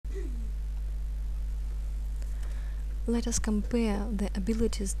Let us compare the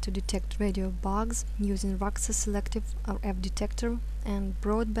abilities to detect radio bugs using RAKSA selective RF detector and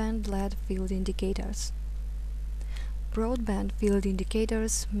broadband LED field indicators. Broadband field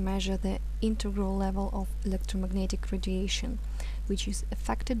indicators measure the integral level of electromagnetic radiation, which is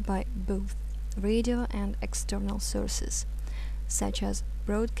affected by both radio and external sources, such as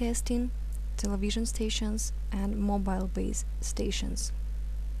broadcasting, television stations, and mobile base stations.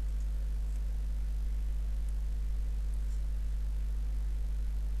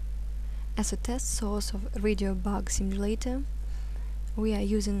 As a test source of radio bug simulator, we are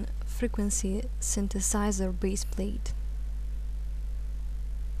using frequency synthesizer base plate.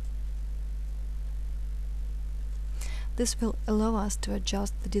 This will allow us to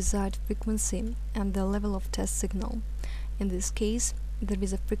adjust the desired frequency and the level of test signal. In this case, there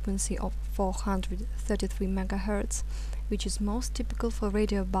is a frequency of 433 MHz, which is most typical for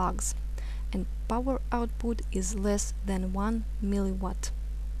radio bugs, and power output is less than 1 milliwatt.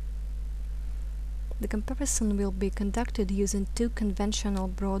 The comparison will be conducted using two conventional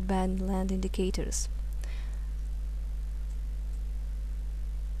broadband LED indicators.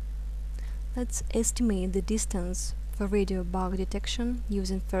 Let's estimate the distance for radio bug detection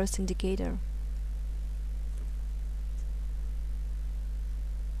using first indicator.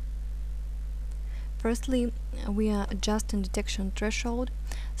 Firstly, we are adjusting detection threshold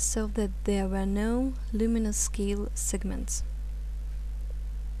so that there were no luminous scale segments.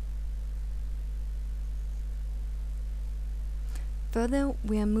 Further,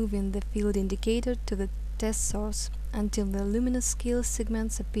 we are moving the field indicator to the test source until the luminous scale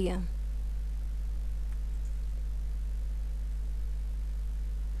segments appear.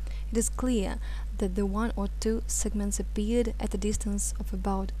 It is clear that the one or two segments appeared at a distance of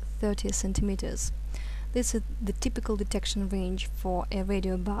about 30 centimeters. This is the typical detection range for a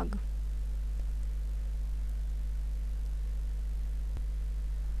radio bug.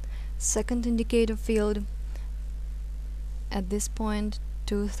 Second indicator field. At this point,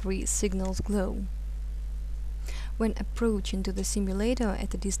 2-3 signals glow. When approaching to the simulator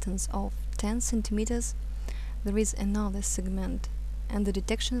at a distance of 10 centimeters, there is another segment, and the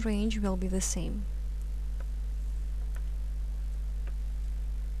detection range will be the same.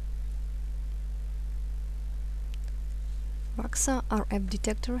 RAKSA RF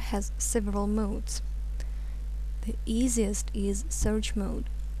detector has several modes. The easiest is search mode,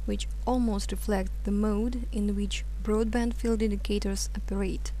 which almost reflects the mode in which broadband field indicators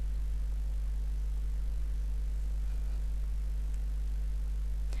operate.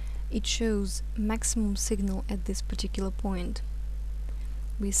 It shows maximum signal at this particular point.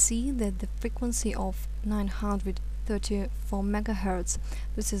 We see that the frequency of 934 MHz,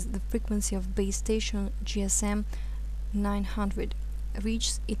 this is the frequency of base station GSM 900,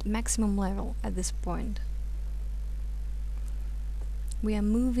 reaches its maximum level at this point. We are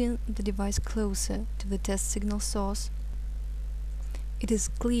moving the device closer to the test signal source. It is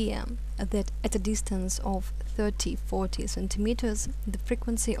clear that at a distance of 30-40 centimeters, the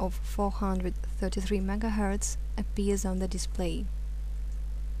frequency of 433 MHz appears on the display.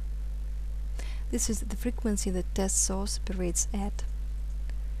 This is the frequency the test source operates at.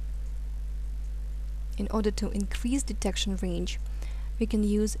 In order to increase detection range, we can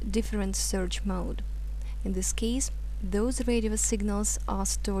use different search mode. In this case, those radio signals are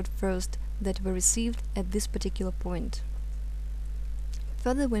stored first that were received at this particular point.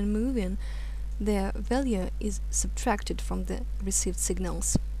 Further, when moving, their value is subtracted from the received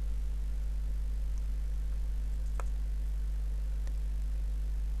signals.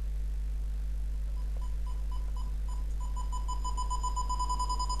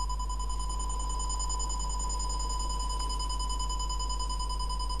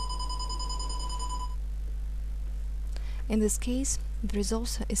 In this case, there is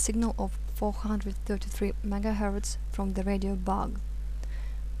also a signal of 433 MHz from the radio bug.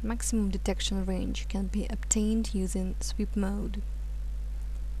 Maximum detection range can be obtained using sweep mode.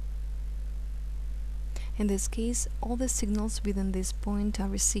 In this case, all the signals within this point are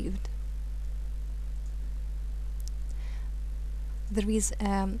received. There is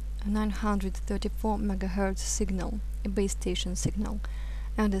a 934 MHz signal, a base station signal,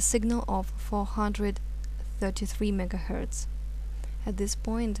 and a signal of 433 MHz. At this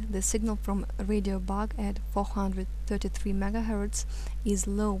point, the signal from a radio bug at 433 MHz is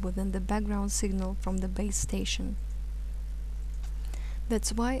lower than the background signal from the base station.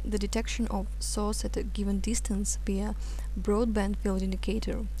 That's why the detection of source at a given distance via broadband field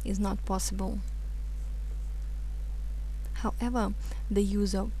indicator is not possible. However, the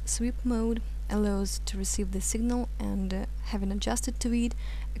use of sweep mode allows to receive the signal and, having adjusted to it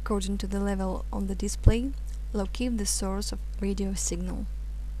according to the level on the display, locate the source of radio signal.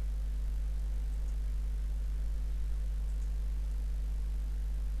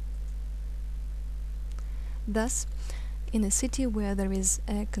 Thus, in a city where there is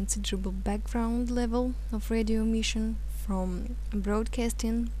a considerable background level of radio emission from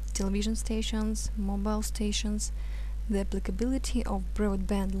broadcasting, television stations, mobile stations, the applicability of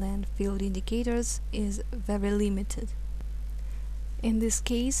broadband land field indicators is very limited. In this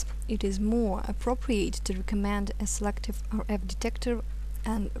case, it is more appropriate to recommend a selective RF detector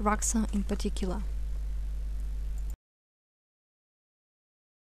and RAKSA in particular.